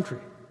in the country.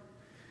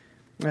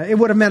 It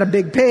would have meant a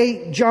big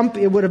pay jump.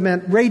 It would have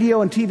meant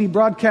radio and TV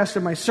broadcasts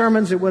of my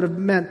sermons. It would have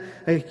meant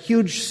a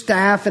huge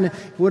staff, and it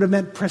would have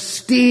meant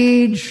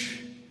prestige.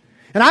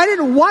 And I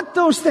didn't want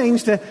those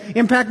things to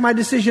impact my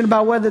decision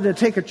about whether to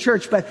take a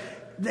church, but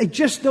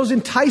those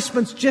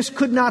enticements just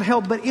could not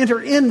help but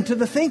enter into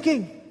the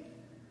thinking.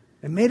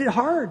 It made it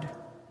hard.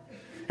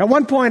 At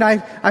one point,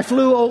 I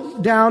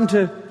flew down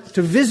to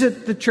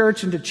visit the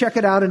church and to check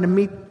it out and to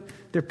meet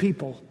their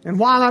people. And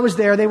while I was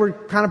there, they were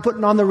kind of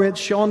putting on the Ritz,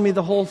 showing me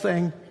the whole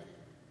thing.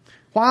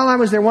 While I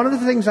was there, one of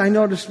the things I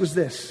noticed was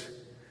this.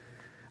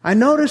 I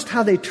noticed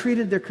how they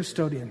treated their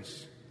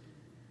custodians.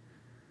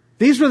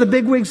 These were the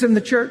bigwigs in the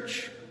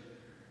church,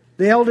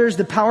 the elders,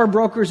 the power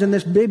brokers in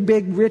this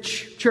big,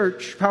 rich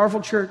church,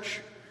 powerful church.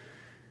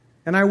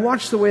 And I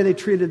watched the way they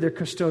treated their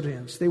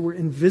custodians. They were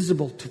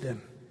invisible to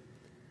them.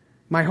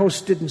 My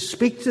host didn't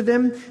speak to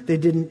them. They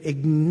didn't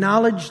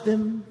acknowledge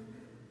them.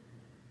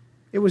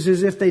 It was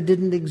as if they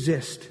didn't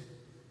exist.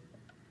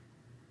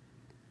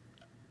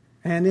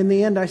 And in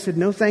the end, I said,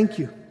 no, thank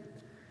you.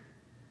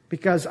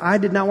 Because I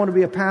did not want to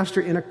be a pastor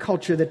in a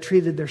culture that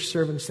treated their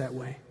servants that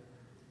way.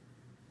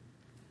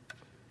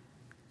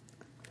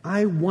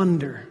 I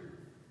wonder,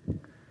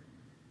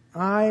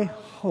 I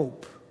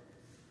hope,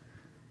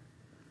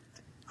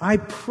 I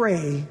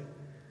pray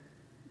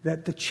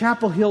that the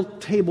Chapel Hill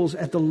tables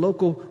at the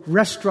local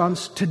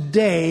restaurants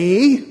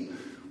today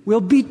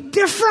will be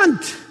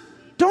different.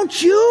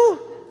 Don't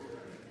you?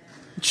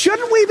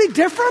 Shouldn't we be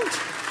different?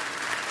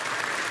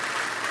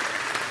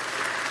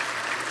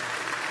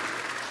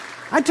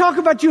 I talk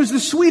about you as the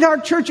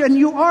sweetheart church, and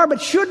you are,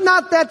 but should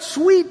not that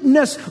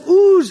sweetness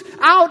ooze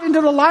out into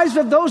the lives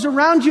of those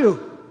around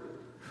you?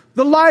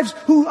 The lives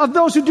of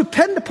those who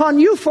depend upon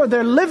you for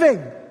their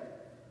living.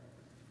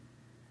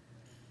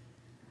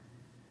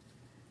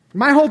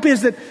 My hope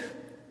is that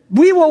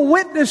we will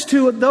witness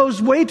to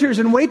those waiters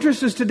and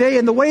waitresses today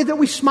in the way that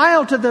we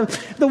smile to them,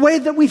 the way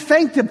that we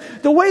thank them,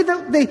 the way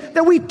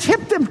that we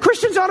tip them.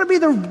 Christians ought to be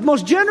the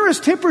most generous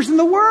tippers in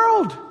the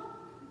world.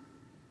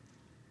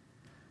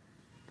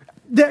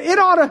 It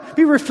ought to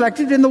be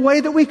reflected in the way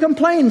that we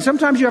complain.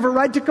 Sometimes you have a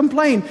right to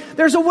complain.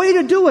 There's a way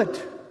to do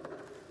it.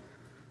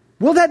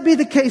 Will that be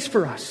the case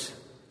for us?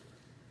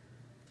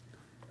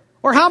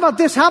 Or how about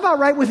this? How about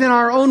right within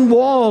our own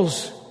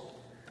walls?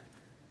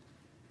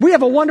 We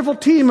have a wonderful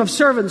team of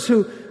servants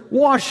who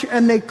wash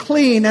and they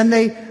clean and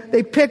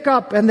they pick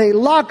up and they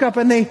lock up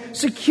and they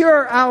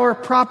secure our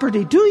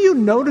property. Do you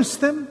notice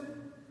them?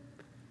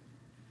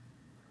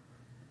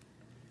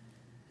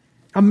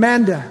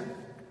 Amanda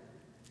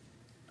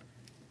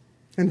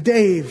and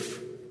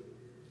Dave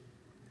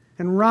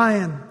and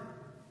Ryan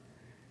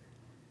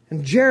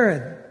and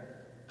Jared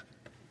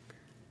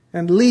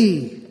and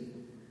Lee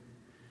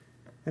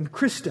and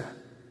Krista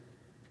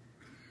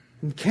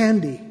and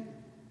Candy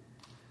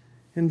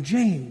and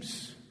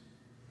James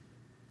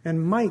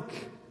and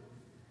Mike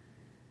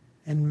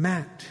and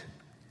Matt.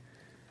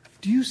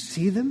 Do you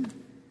see them?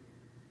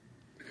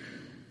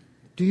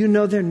 Do you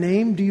know their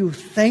name? Do you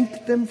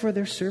thank them for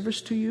their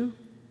service to you?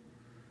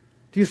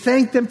 Do you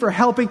thank them for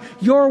helping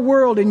your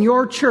world and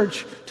your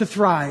church to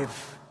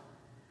thrive?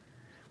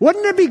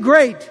 Wouldn't it be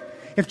great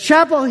if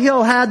Chapel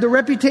Hill had the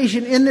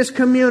reputation in this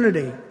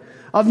community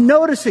of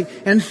noticing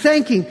and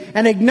thanking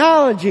and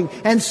acknowledging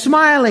and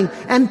smiling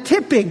and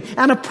tipping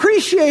and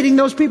appreciating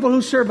those people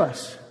who serve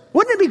us?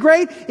 Wouldn't it be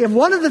great if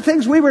one of the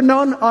things we were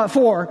known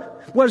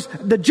for was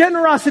the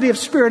generosity of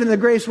spirit and the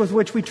grace with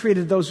which we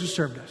treated those who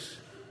served us?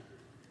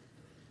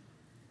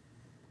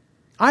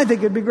 I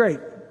think it'd be great.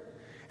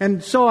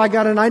 And so I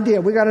got an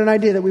idea. We got an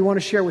idea that we want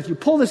to share with you.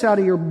 Pull this out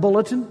of your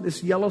bulletin,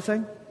 this yellow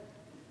thing.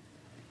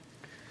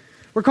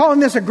 We're calling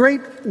this a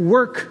great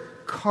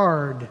work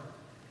card.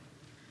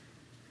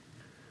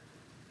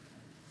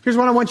 Here's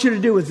what I want you to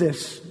do with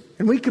this.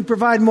 And we can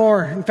provide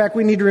more. In fact,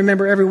 we need to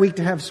remember every week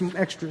to have some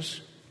extras.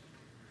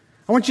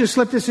 I want you to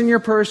slip this in your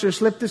purse or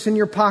slip this in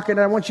your pocket.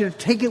 I want you to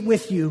take it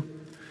with you.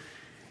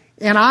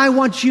 And I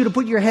want you to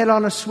put your head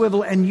on a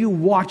swivel and you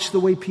watch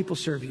the way people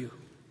serve you.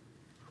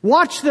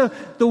 Watch the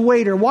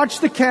waiter, watch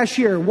the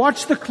cashier,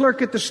 watch the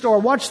clerk at the store,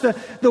 watch the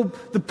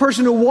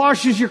person who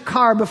washes your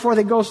car before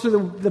they go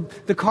through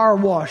the car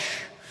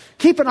wash.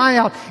 Keep an eye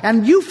out.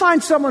 And you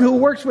find someone who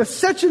works with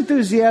such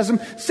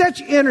enthusiasm,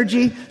 such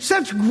energy,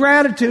 such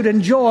gratitude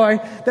and joy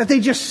that they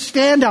just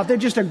stand out. They're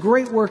just a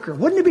great worker.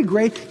 Wouldn't it be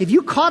great if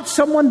you caught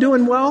someone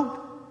doing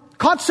well,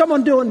 caught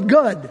someone doing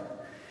good,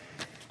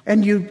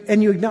 and you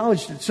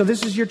acknowledged it? So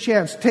this is your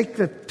chance. Take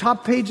the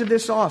top page of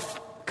this off.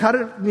 Cut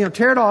it,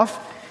 tear it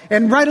off,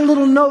 and write a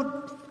little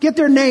note. Get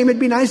their name. It'd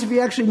be nice if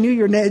you actually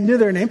knew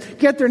their name.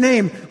 Get their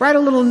name. Write a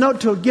little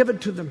note to give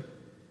it to them.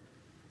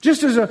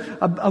 Just as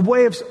a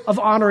way of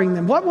honoring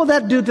them. What will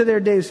that do to their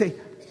day? Say,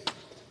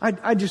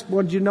 I just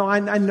wanted you to know,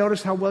 I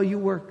noticed how well you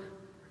work.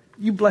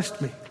 You blessed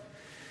me.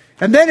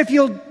 And then if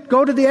you'll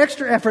go to the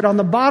extra effort on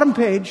the bottom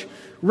page,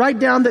 write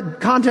down the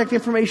contact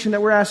information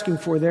that we're asking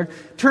for there.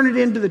 Turn it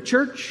into the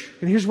church.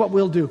 And here's what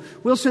we'll do.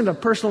 We'll send a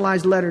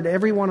personalized letter to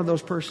every one of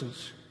those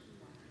persons.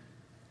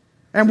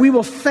 And we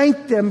will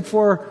thank them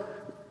for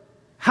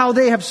how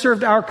they have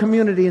served our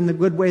community in the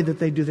good way that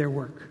they do their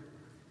work.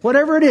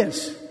 Whatever it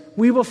is,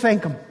 we will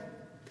thank them.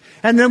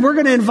 And then we're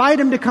going to invite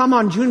them to come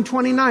on June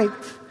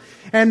 29th.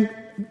 And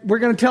we're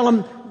going to tell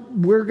them,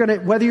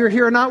 whether you're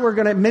here or not, we're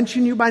going to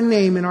mention you by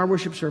name in our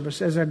worship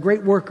service as a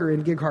great worker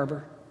in Gig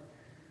Harbor.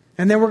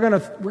 And then we're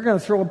going to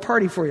throw a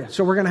party for you.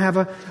 So we're going to have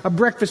a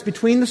breakfast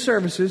between the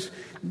services.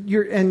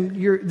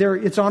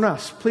 It's on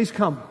us. Please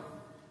come.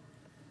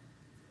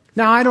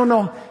 Now, I don't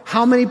know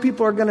how many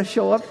people are going to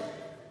show up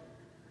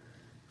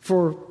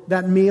for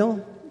that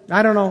meal.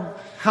 I don't know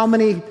how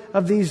many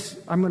of these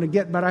I'm going to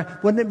get,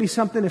 but wouldn't it be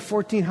something if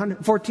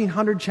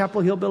 1,400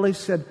 Chapel hillbillies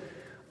said,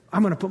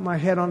 I'm going to put my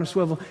head on a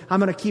swivel. I'm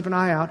going to keep an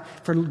eye out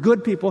for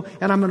good people,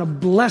 and I'm going to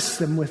bless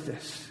them with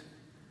this.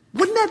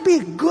 Wouldn't that be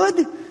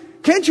good?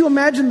 Can't you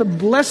imagine the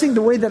blessing,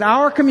 the way that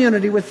our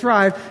community would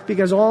thrive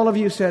because all of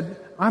you said,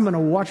 I'm going to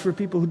watch for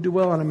people who do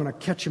well, and I'm going to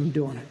catch them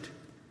doing it.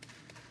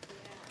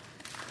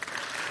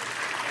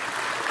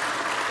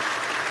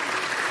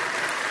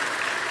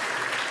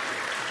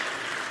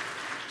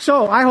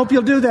 So I hope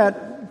you'll do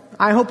that.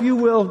 I hope you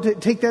will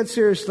take that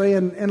seriously,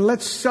 and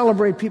let's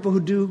celebrate people who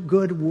do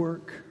good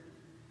work.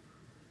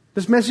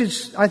 This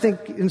message, I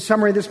think, in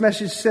summary, this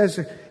message says,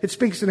 it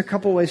speaks in a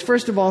couple ways.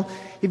 First of all,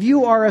 if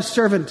you are a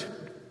servant,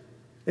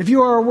 if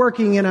you are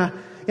working in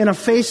a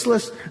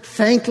faceless,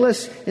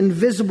 thankless,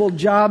 invisible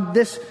job,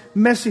 this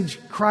message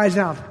cries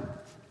out,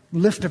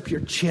 lift up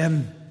your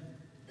chin.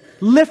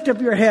 Lift up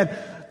your head.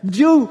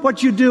 Do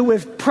what you do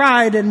with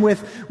pride and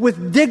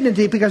with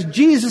dignity because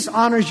Jesus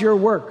honors your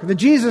work. The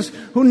Jesus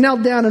who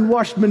knelt down and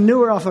washed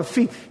manure off of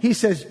feet, he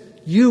says,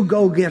 you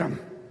go get them.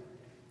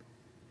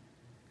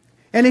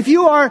 And if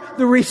you are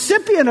the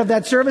recipient of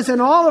that service,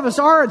 and all of us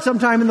are at some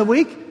time in the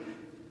week,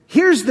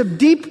 here's the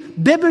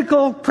deep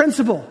biblical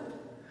principle.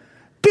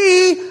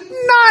 Be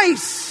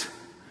nice.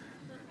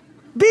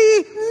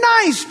 Be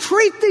nice.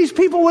 Treat these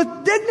people with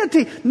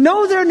dignity.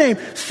 Know their name.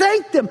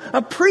 Thank them.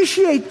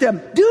 Appreciate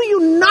them. Do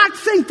you not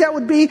think that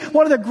would be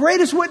one of the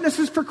greatest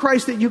witnesses for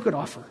Christ that you could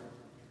offer?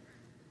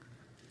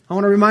 I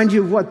want to remind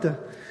you of what the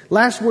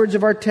last words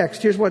of our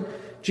text. Here's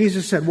what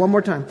Jesus said one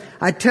more time.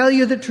 I tell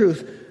you the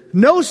truth.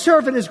 No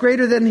servant is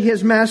greater than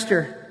his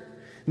master.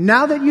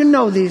 Now that you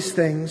know these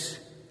things,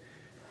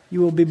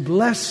 you will be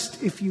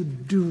blessed if you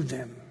do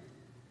them.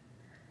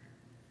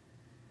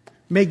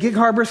 May Gig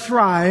Harbor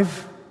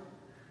thrive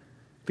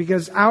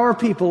because our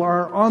people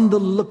are on the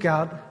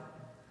lookout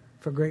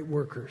for great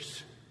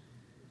workers.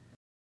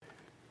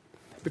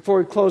 Before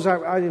we close,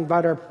 I'd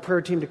invite our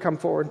prayer team to come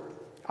forward.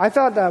 I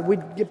thought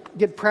we'd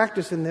get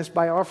practice in this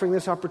by offering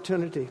this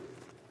opportunity.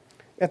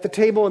 At the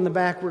table in the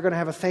back, we're going to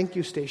have a thank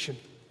you station.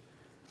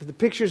 For the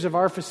pictures of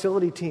our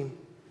facility team,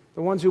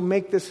 the ones who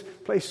make this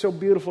place so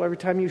beautiful every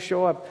time you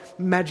show up,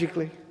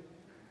 magically.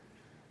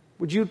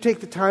 Would you take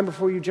the time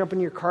before you jump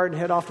in your car and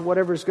head off to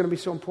whatever is going to be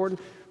so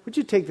important? Would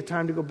you take the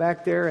time to go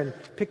back there and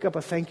pick up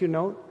a thank you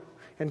note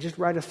and just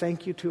write a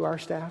thank you to our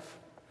staff?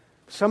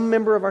 Some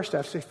member of our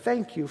staff say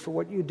thank you for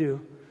what you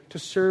do to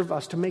serve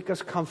us, to make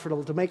us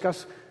comfortable, to make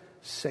us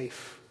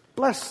safe.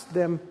 Bless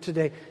them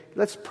today.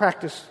 Let's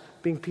practice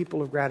being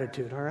people of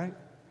gratitude, all right?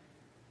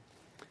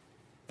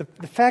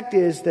 The fact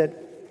is that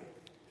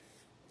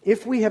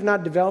if we have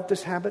not developed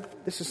this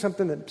habit, this is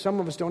something that some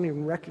of us don't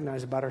even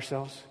recognize about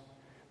ourselves.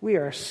 We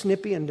are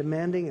snippy and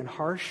demanding and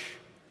harsh,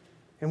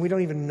 and we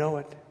don't even know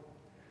it.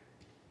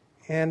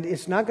 And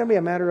it's not going to be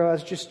a matter of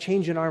us just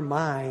changing our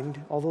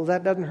mind, although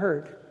that doesn't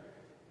hurt.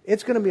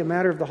 It's going to be a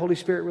matter of the Holy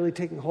Spirit really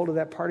taking hold of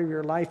that part of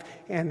your life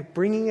and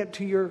bringing it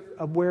to your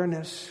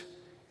awareness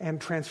and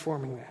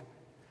transforming that.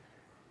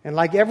 And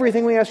like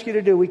everything we ask you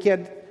to do, we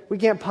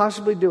can't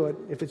possibly do it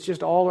if it's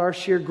just all our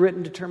sheer grit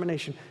and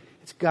determination.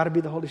 It's got to be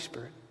the Holy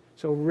Spirit.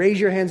 So raise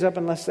your hands up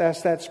and let's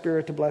ask that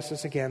Spirit to bless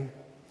us again.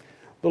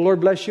 The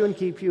Lord bless you and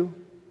keep you.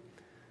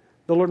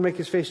 The Lord make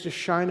his face to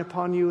shine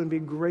upon you and be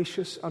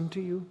gracious unto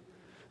you.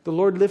 The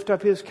Lord lift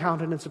up his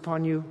countenance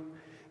upon you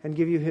and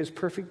give you his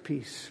perfect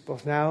peace,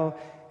 both now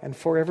and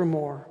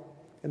forevermore.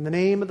 In the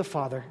name of the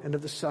Father, and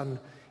of the Son,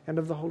 and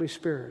of the Holy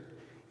Spirit.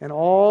 And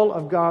all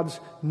of God's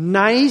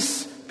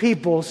nice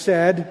people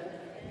said,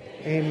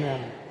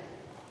 Amen.